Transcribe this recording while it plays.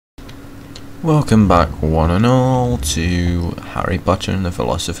Welcome back one and all to Harry Potter and the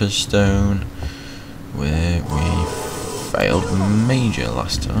Philosopher's Stone, where we failed major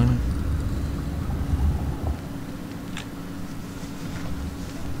last time.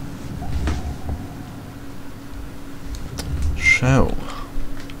 So,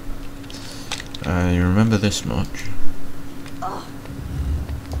 you remember this much?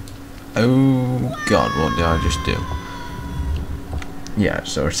 Oh god, what did I just do? Yeah,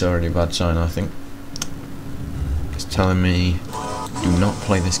 so it's already a bad sign, I think. It's telling me, do not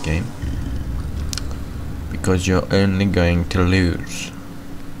play this game, because you're only going to lose.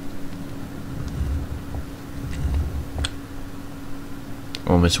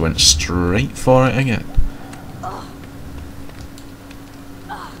 Almost went straight for it again.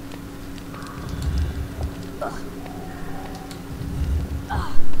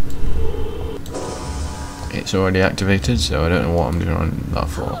 It's already activated, so I don't know what I'm doing that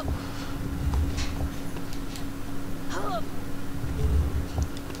for.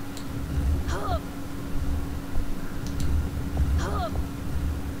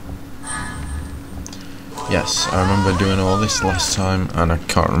 Yes, I remember doing all this last time, and I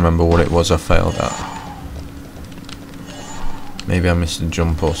can't remember what it was I failed at. Maybe I missed a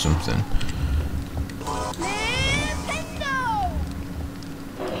jump or something.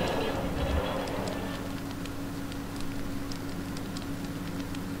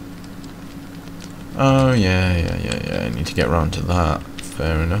 Oh yeah, I need to get round to that.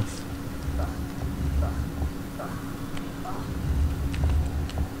 Fair enough.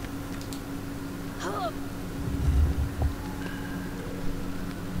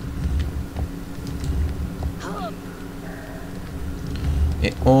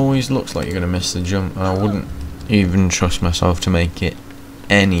 It always looks like you're going to miss the jump, and I wouldn't even trust myself to make it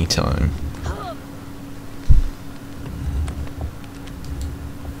any time.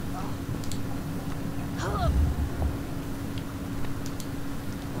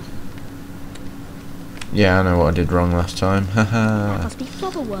 Yeah, I know what I did wrong last time. Haha. That must be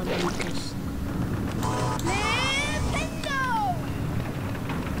flubberworm, Lucas.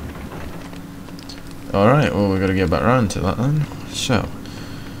 Alright, well, we've got to get back round to that then. So,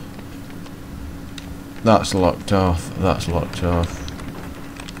 that's locked off, that's locked off.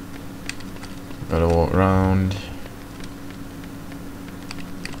 Gotta walk round.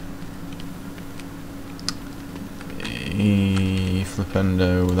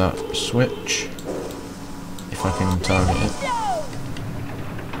 Flipendo that switch. If I can target it.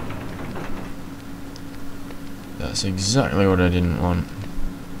 That's exactly what I didn't want.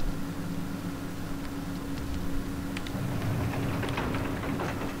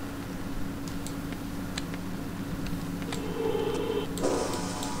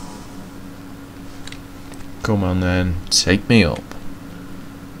 Come on then, take me up.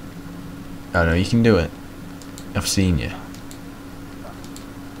 I know you can do it. I've seen you.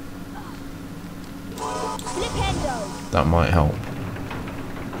 That might help.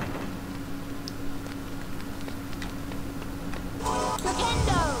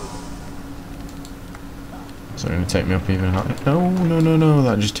 So it's going to take me up even higher. No,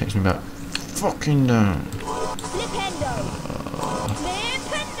 that just takes me back fucking down.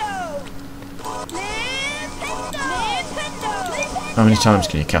 How many times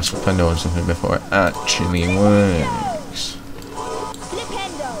can you cast Flipendo on something before it actually works?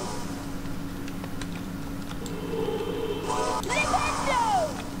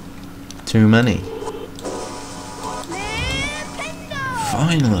 Too many.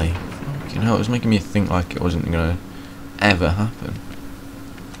 Finally! Fucking hell, it was making me think like it wasn't gonna ever happen.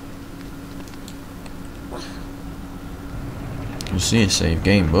 You can see a save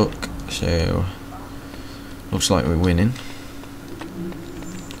game book, so looks like we're winning.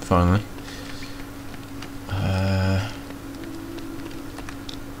 Finally.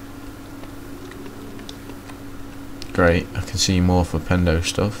 Great, I can see more Flipendo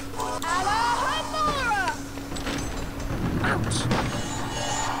stuff.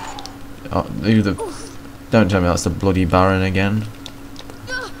 Oh, don't tell me that's the bloody Baron again.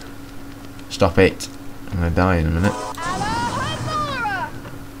 Stop it. I'm gonna die in a minute.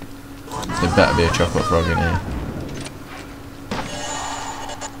 There better be a chocolate frog in here.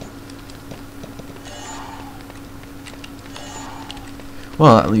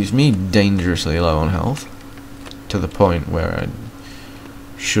 Well, that leaves me dangerously low on health, to the point where I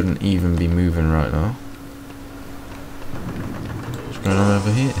shouldn't even be moving right now. What's going on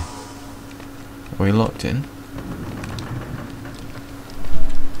over here? Are we locked in?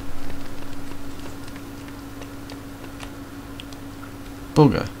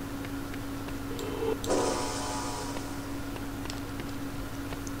 Bugger.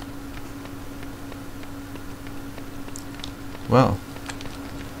 Well,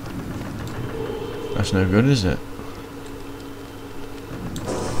 that's no good, is it?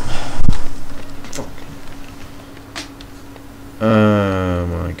 Fuck. Oh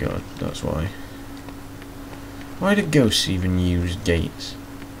my god, that's why. Why do ghosts even use gates?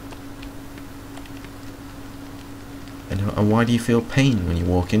 And why do you feel pain when you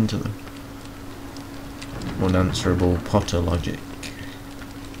walk into them? Unanswerable Potter logic.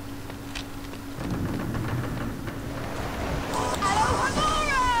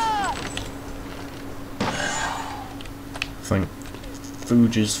 Thank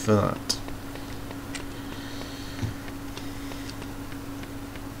Fuges for that.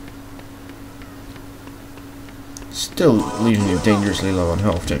 Still leaving you dangerously low on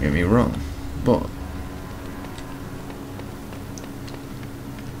health, don't get me wrong, but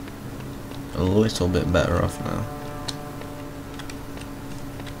a little bit better off now.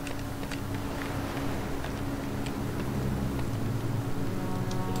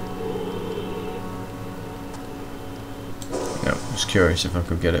 Yeah, I was curious if I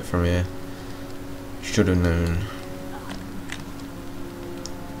could get it from here. Should have known.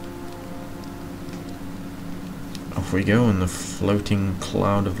 Off we go on the floating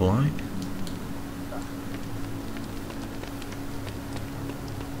cloud of light.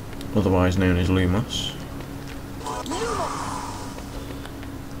 Otherwise known as Lumos.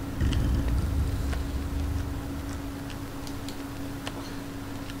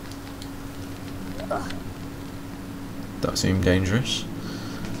 That seemed dangerous.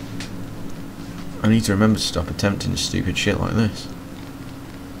 I need to remember to stop attempting stupid shit like this.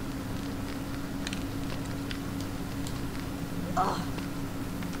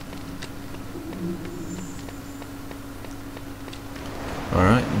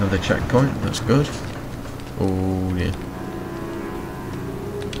 Alright, another checkpoint, that's good. Oh dear.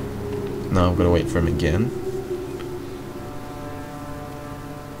 Now I've got to wait for him again.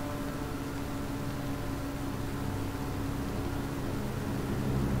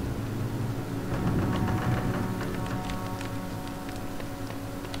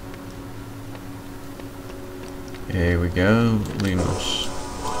 Here we go, Lumos.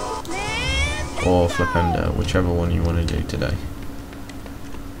 Or Flipendo, whichever one you want to do today.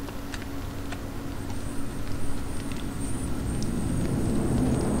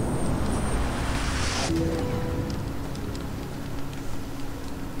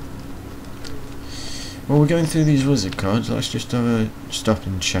 Well, we're going through these wizard cards. Let's just have a stop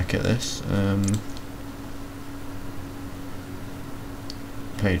and check at this.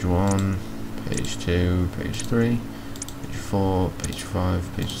 Page 1, page 2, page 3, page 4, page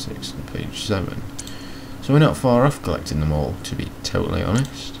 5, page 6, and page 7. So we're not far off collecting them all, to be totally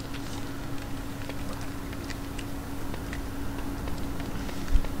honest.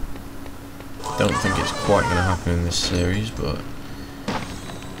 Don't think it's quite going to happen in this series, but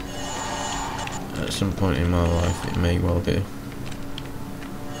at some point in my life it may well do.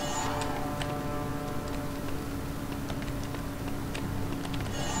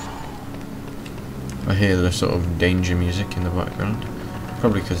 I hear the sort of danger music in the background,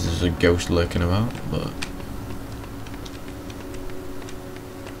 probably because there's a ghost lurking about, but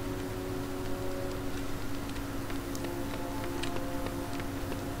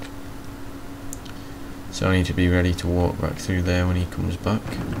so I need to be ready to walk back through there when he comes back.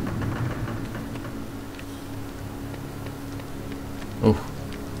 Oh,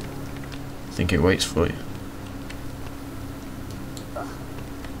 I think it waits for you.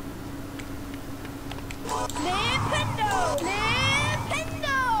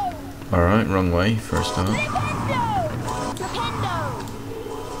 Alright, wrong way for a start.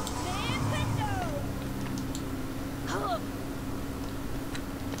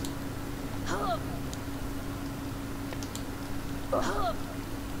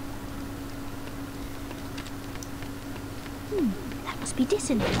 That must be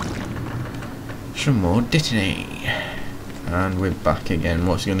Dissonant. Some more Dittany. And we're back again.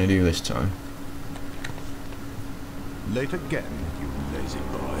 What's he going to do this time? Late again, you lazy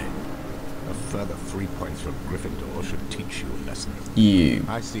boy. A further 3 points from Gryffindor should teach you a lesson. You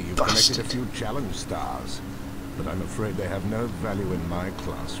I see you've bastard. collected a few challenge stars, but I'm afraid they have no value in my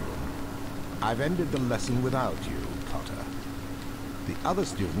classroom. I've ended the lesson without you, Potter. The other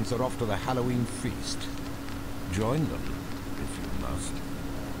students are off to the Halloween feast. Join them, if you must.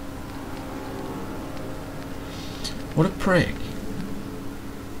 What a prick.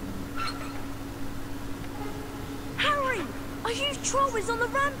 Harry! A huge troll is on the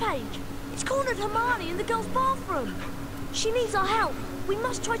rampage! It's cornered Hermione in the girls' bathroom! She needs our help! We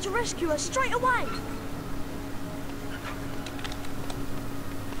must try to rescue her straight away!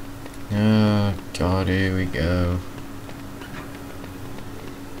 Oh god, here we go.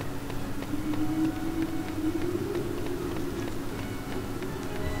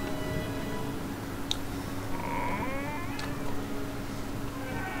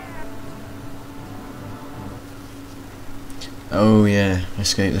 Oh yeah,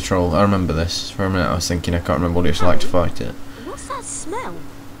 escape the troll. I remember this. For a minute I was thinking I can't remember what it's like to fight it. What's that smell?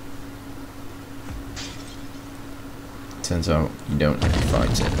 Turns out you don't really fight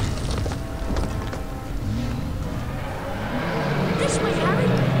it. This way, Harry.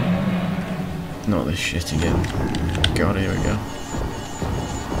 Not this shit again. God, here we go.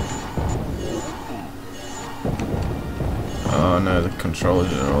 Oh no, the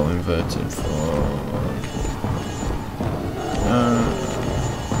controls are all inverted for...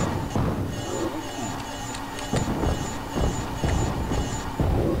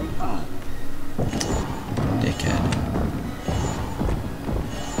 dickhead.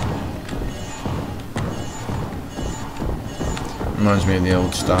 Reminds me of the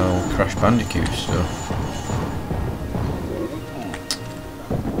old style Crash Bandicoot stuff.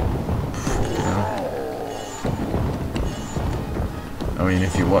 I mean,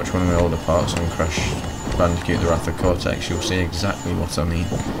 if you watch one of the older parts on Crash Bandicoot The Wrath of Cortex, you'll see exactly what I mean.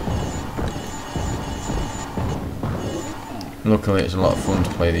 Luckily, it's a lot of fun to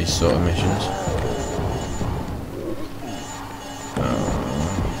play these sort of missions.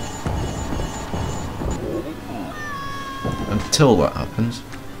 Until that happens.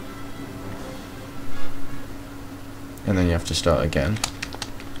 And then you have to start again.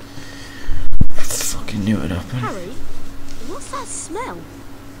 I fucking knew it'd happen. Harry, what's that smell?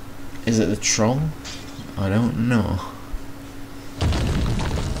 Is it the troll? I don't know.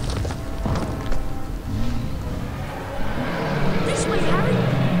 This way, Harry.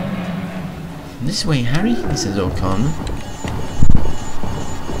 This way, Harry, says old Carmen.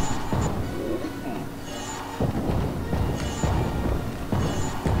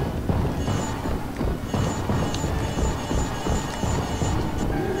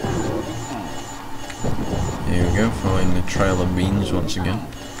 Here we go, following the trail of beans once again.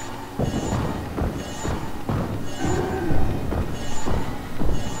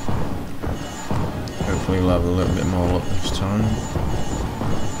 Hopefully we'll have a little bit more luck this time.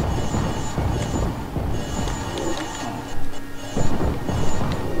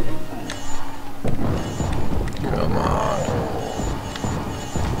 Come on.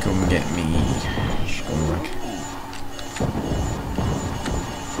 Come get me, scumbag.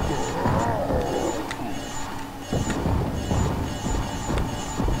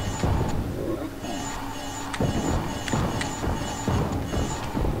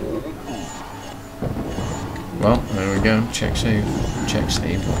 Well, there we go. Check save. Check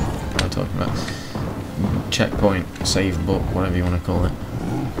save. What am I talking about? Checkpoint, save book, whatever you want to call it.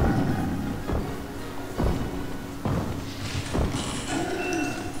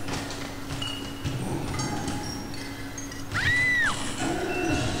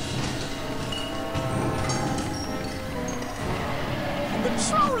 The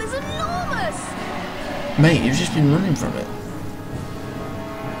troll is enormous. Mate, you've just been running from it.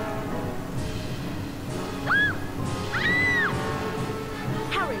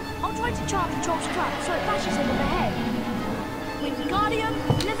 Harry, I'll try to charm the troll's trap so it bashes him on the head. Wingardium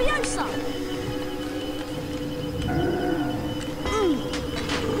Leviosa.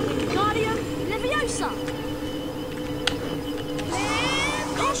 Wingardium Leviosa.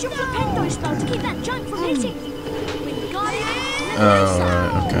 Cast your flipendo spell to keep that junk from hitting. Wingardium Leviosa. Oh,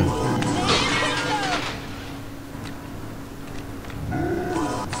 right, okay.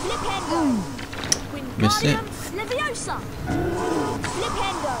 Missed it. Leviosa.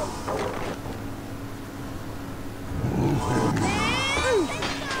 Flipendo.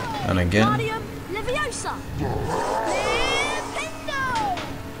 And again. Wingardium Leviosa. Flipendo.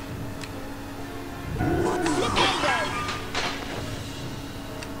 Flipendo.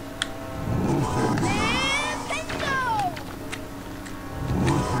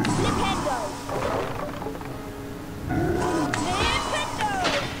 Flipendo.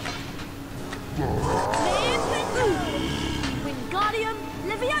 Wingardium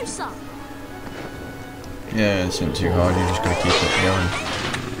Leviosa. Yeah, it's not too hard, you just gotta keep it going.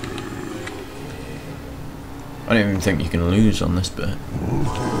 I don't even think you can lose on this bit.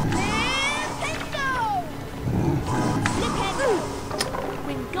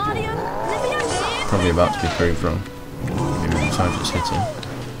 Wingardium Leviosa. Probably about to be proved wrong. Maybe the times it's hitting.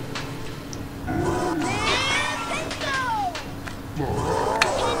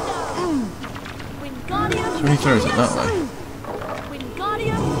 So when he throws it that way.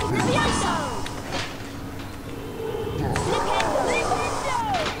 Wingardium Leviosa.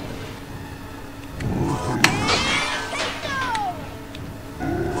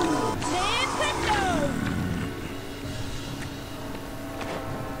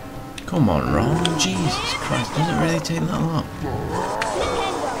 Come on, Ron. Jesus Christ, does it really take that long?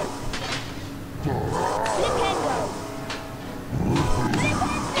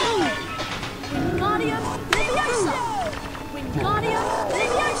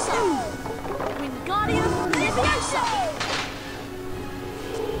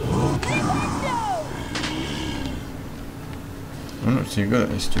 not too good at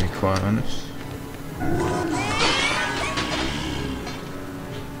this, to be quite honest.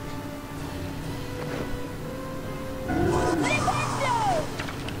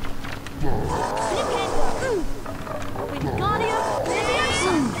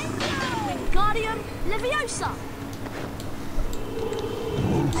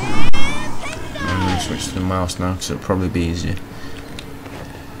 I'm going to switch to the mouse now because it'll probably be easier.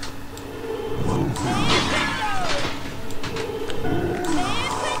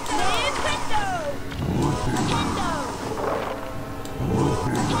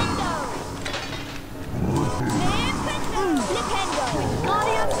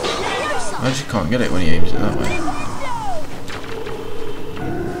 I just can't get it when he aims it that way.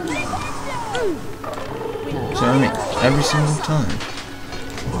 So I mean, every single time.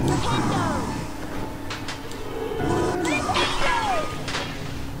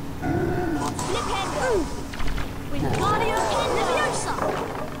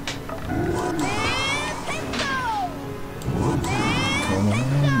 Come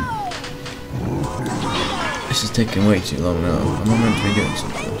on. This is taking way too long now. Am I meant to be doing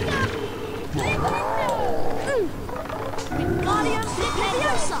something?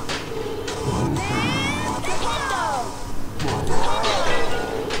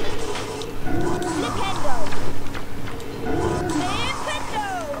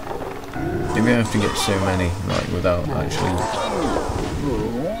 Maybe I have to get so many, like, without actually...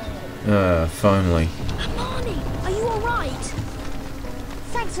 finally. Barney, are you alright?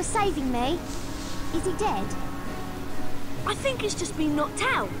 Thanks for saving me. Is he dead? I think it's just been knocked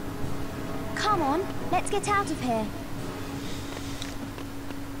out. Come on, let's get out of here.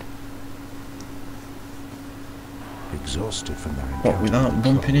 Exhausted from their encounter, What, without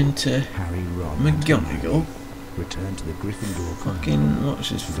bumping into Harry, Ron, McGonagall? returned to the Gryffindor Fucking, what's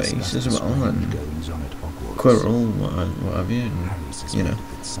his face as well, and goings-on at Hogwarts. Quirrell, what have you, Harry and, suspected you know.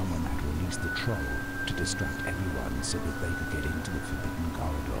 that someone had released the troll to distract everyone so that they could get into the forbidden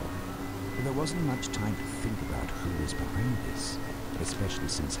corridor. But there wasn't much time to think about who was behind this, especially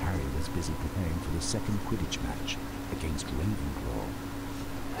since Harry was busy preparing for the second Quidditch match against Ravenclaw.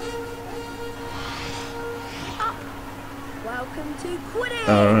 Welcome to Quidditch!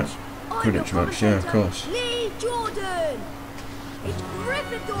 Alright, I'm Quidditch your match, yeah, of commentator, course. Lee Jordan! It's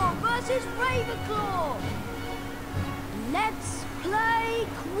Gryffindor versus Ravenclaw! Let's play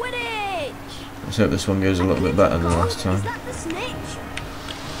Quidditch! Let's hope this one goes a little bit better than last Is time. that the snitch?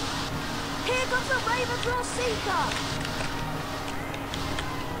 Here comes the Ravenclaw Seeker!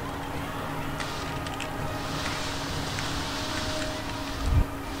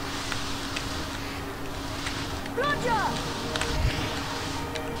 Bludger!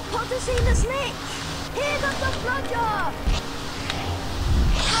 Potter seen the snitch! Here comes the bludger!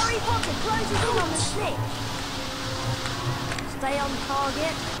 Harry Potter closes in on the snitch. Stay on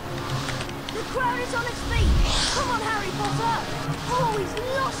target. The crowd is on its feet. Come on, Harry Potter! Oh, he's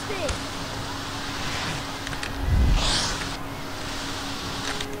lost it!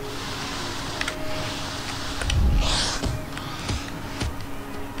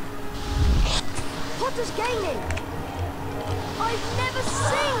 Potter's gaining. I've never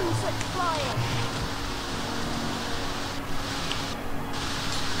seen such flying.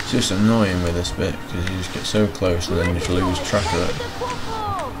 It's just annoying with this bit, because you just get so close and then you just lose track of it.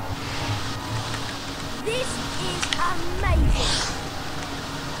 This is amazing.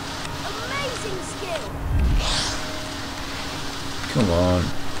 Amazing skill. Come on.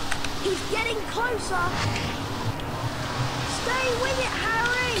 He's getting closer. Stay with it,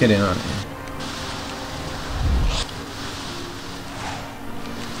 Harry. Kidding, aren't you?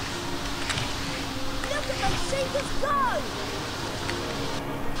 Look at those seekers go.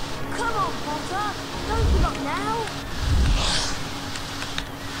 Come on, Potter. Don't give up now.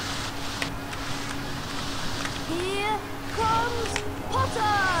 Here comes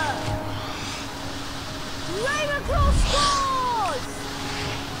Potter. Ravenclaw scores.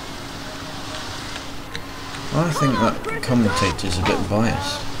 I think that commentator's a bit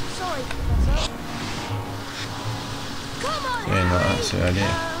biased. Sorry, Professor. Come on, Saying that, that's the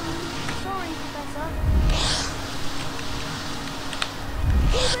idea. Sorry, Professor.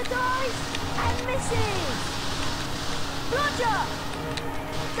 Keep it dice and misses. Roger.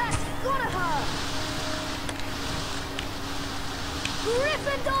 That's gotta hurt.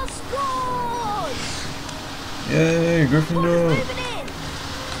 Gryffindor scores. Yay, Potter's Gryffindor! moving in.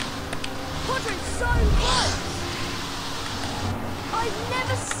 Potter is so close. I've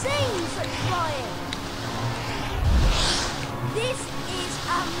never seen such flying. This is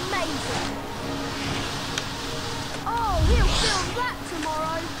amazing. Oh, he'll film that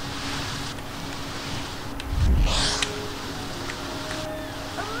tomorrow.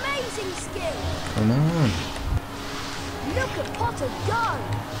 skill. Come on. Look at Potter go.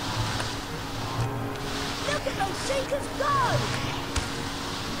 Look at those seekers go.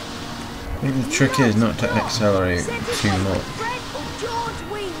 I think the trick is not to accelerate too much. Fred or George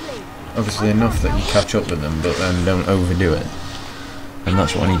Weasley. Obviously enough that you catch up with them, but then don't overdo it. And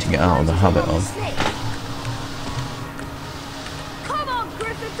that's what I need to get out of the habit of. Come on,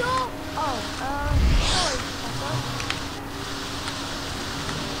 Gryffindor! Oh, sorry, Potter.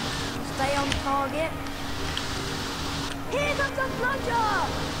 Stay on target. Here comes the plunger!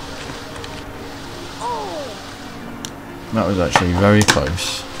 Oh! That was actually very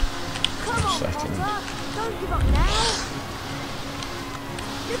close. Come on, Second. Potter! Don't give up now!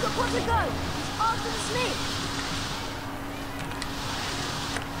 Look at Potter go! He's after the snake!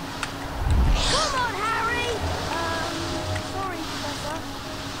 Come on, Harry! Sorry, Professor.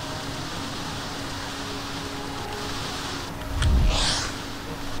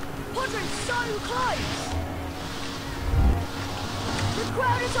 Potter is so close! The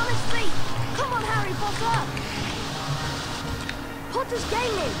crowd is on his feet! Come on, Harry Potter! Potter's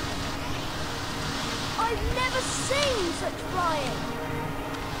gaining! I've never seen such flying!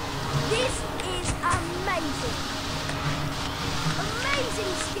 This is amazing!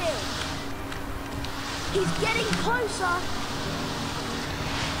 Amazing skill! He's getting closer!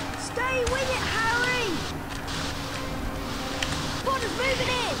 Stay with it, Harry! Potter's moving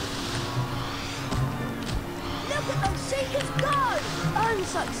in! Look at those seekers go!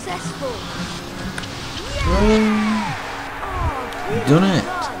 Unsuccessful! Yeah! Oh, Done it!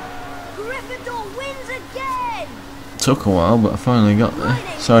 Gryffindor wins again! Took a while, but I finally got there.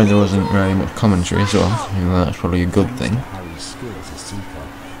 Sorry there wasn't very much commentary as well. You know, that's probably a good thing. Harry's skill as a seeker,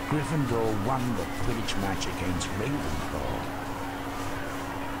 Gryffindor won the Quidditch match against Ravenclaw.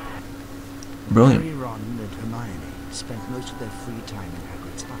 Brilliant. Harry, Ron and Hermione spent most of their free time in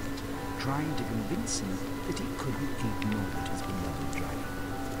Hagrid's hut, trying to convince him that he couldn't keep Norbert his beloved dragon.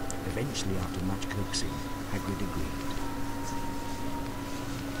 Eventually, after much coaxing, Hagrid agreed.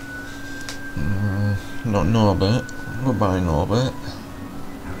 Not Norbert. Goodbye, Norbert.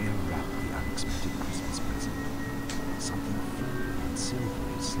 Harry unwrapped the unexpected Christmas present. Something fluid and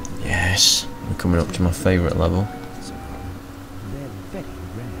silvery slipped. Yes, we're coming up to my favourite level. So they're very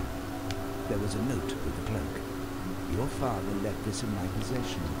rare. There was a note with the cloak. Your father left this in my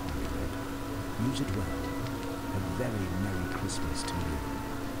possession, Harry read. Use it well. A very Merry Christmas to you.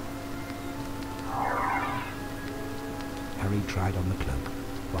 Harry tried on the cloak,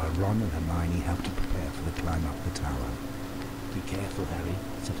 while Ron and Hermione helped to prepare for the climb up the tower. Be careful, Harry,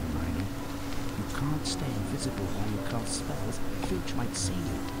 said Hermione. You can't stay invisible while you cast spells. Filch might see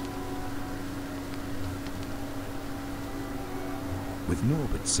you. With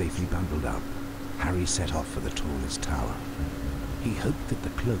Norbert safely bundled up, Harry set off for the tallest tower. He hoped that the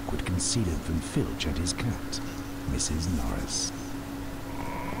cloak would conceal him from Filch and his cat, Mrs. Norris.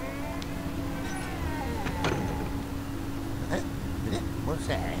 What's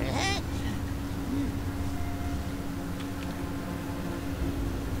that?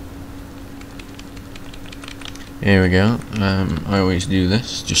 Here we go. I always do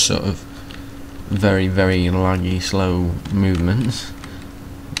this, just sort of very, very laggy, slow movements,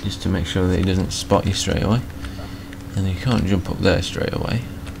 just to make sure that he doesn't spot you straight away. And you can't jump up there straight away.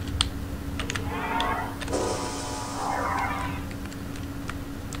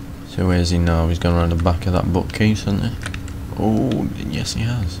 So where's he now? He's gone around the back of that bookcase, hasn't he? Oh, yes he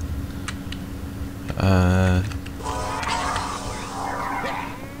has.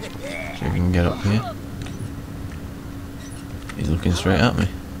 So we can get up here. He's looking straight at me.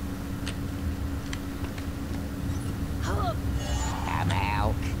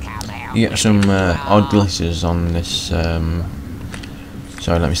 You get some odd glitches on this.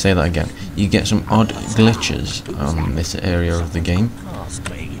 Sorry, let me say that again. You get some odd glitches on this area of the game,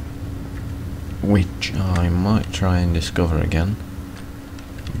 which I might try and discover again,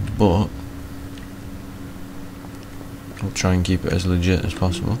 but I'll try and keep it as legit as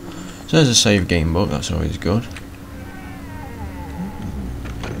possible. So there's a save game book, that's always good.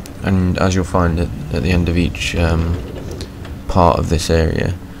 And as you'll find at the end of each part of this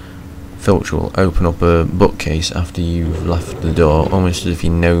area, Filch will open up a bookcase after you've left the door, almost as if he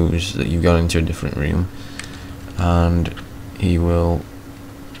knows that you've gone into a different room, and he will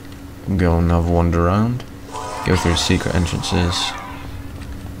go and have a wander around, go through secret entrances,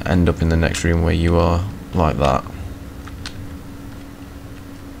 end up in the next room where you are, like that.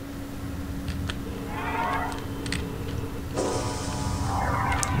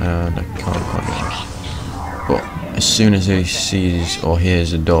 And I can't quite get it. But as soon as he sees or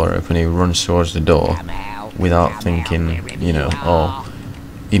hears the door open, he runs towards the door without thinking, you know, oh,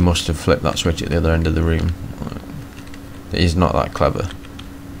 he must have flipped that switch at the other end of the room. He's not that clever.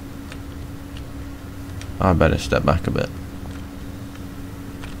 I better step back a bit.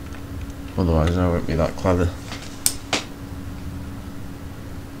 Otherwise I won't be that clever.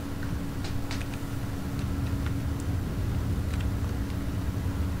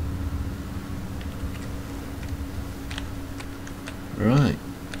 Right.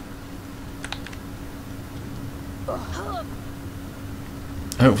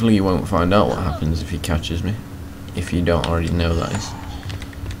 Hopefully you won't find out what happens if he catches me. If you don't already know, that is.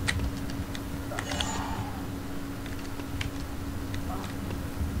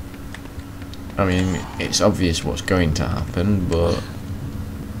 I mean, it's obvious what's going to happen, but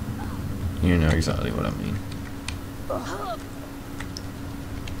you know exactly what I mean.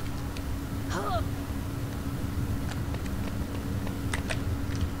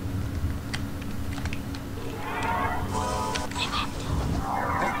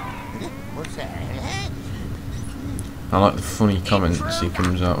 I like the funny comments he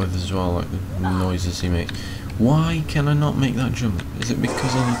comes out with as well, like the noises he makes. Why can I not make that jump? Is it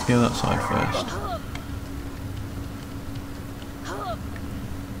because I need to go that side first?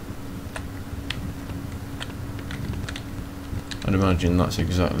 I'd imagine that's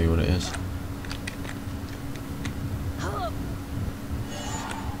exactly what it is.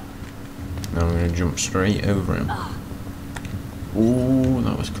 Now I'm going to jump straight over him. Ooh,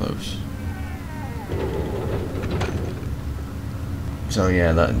 that was close. So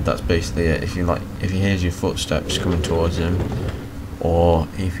yeah, that's basically it. If he hears your footsteps coming towards him, or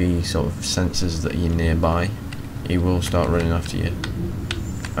if he sort of senses that you're nearby, he will start running after you,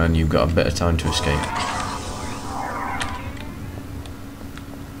 and you've got a bit of time to escape.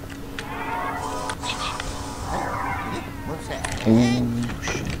 Ooh,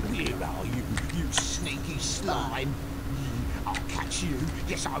 shit. Where are you, you sneaky slime? I'll catch you.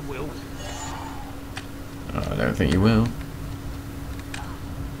 Yes, I will. I don't think you will.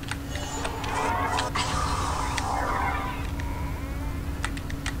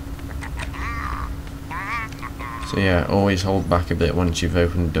 So yeah, always hold back a bit once you've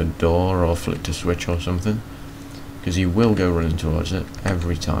opened a door or flicked a switch or something, because he will go running towards it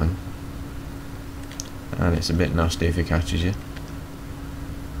every time, and it's a bit nasty if he catches you.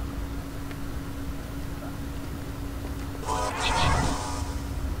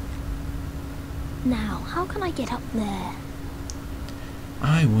 Now, how can I get up there?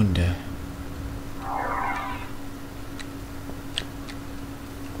 I wonder.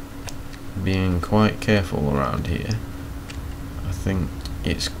 Being quite careful around here. I think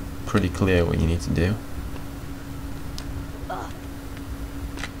it's pretty clear what you need to do.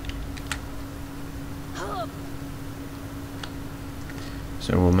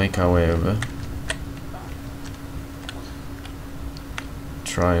 So we'll make our way over.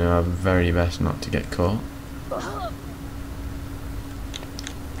 Try our very best not to get caught.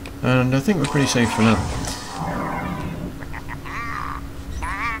 And I think we're pretty safe for now.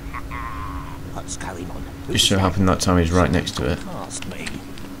 What's going on? Just so happened that time he's right next to it. Past me.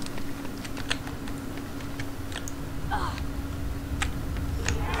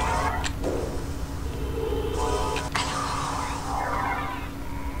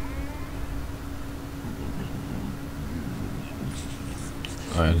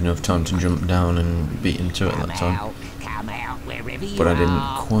 I had enough time to jump down and beat into it that time, Come out wherever you but I didn't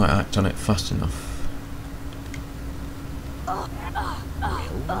are. quite act on it fast enough.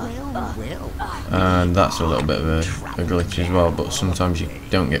 Well. And that's a little bit of a glitch as well, but sometimes you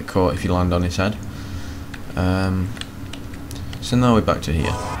don't get caught if you land on his head. So now we're back to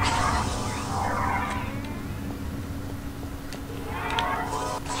here.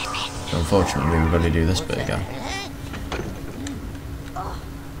 So unfortunately we've got to do this bit again.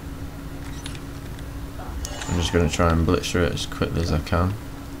 I'm just going to try and blitz through it as quickly as I can.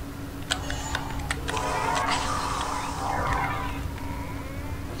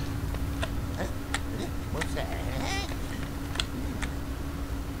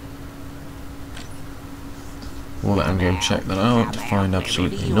 We'll let him go check that out to find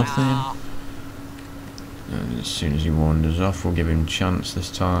absolutely nothing. And as soon as he wanders off, we'll give him a chance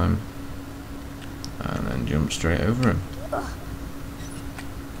this time. And then jump straight over him.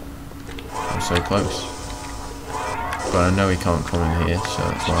 I'm so close. But I know he can't come in here, so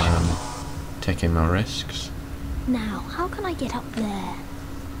that's why I'm taking my risks. Now, how can I get up there?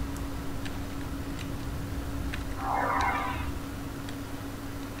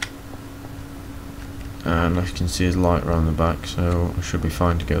 And I can see his light around the back, so I should be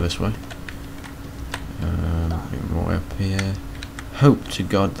fine to go this way. Get more way up here. Hope to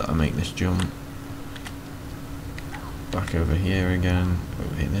God that I make this jump. back over here again,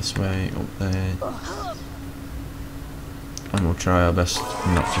 over here this way, up there. And we'll try our best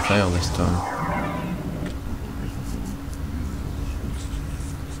not to fail this time.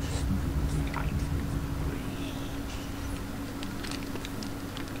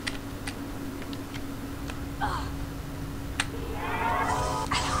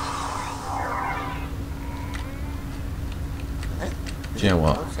 Do you know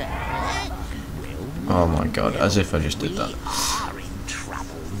what? Oh my god, as if I just did that. Are in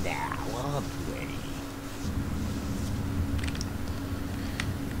trouble now, aren't we?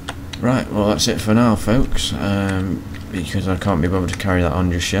 Right, well that's it for now, folks, because I can't be bothered to carry that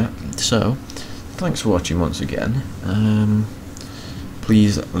on just yet. So, thanks for watching once again.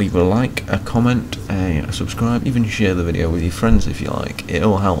 Please leave a like, a comment, a subscribe, even share the video with your friends if you like. It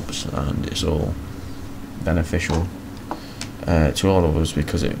all helps and it's all beneficial to all of us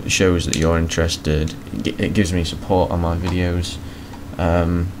because it shows that you're interested. It gives me support on my videos,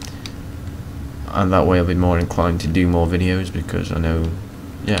 and that way I'll be more inclined to do more videos because I know,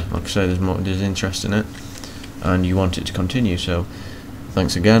 yeah, like I say, there's interest in it and you want it to continue. So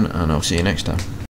thanks again, and I'll see you next time.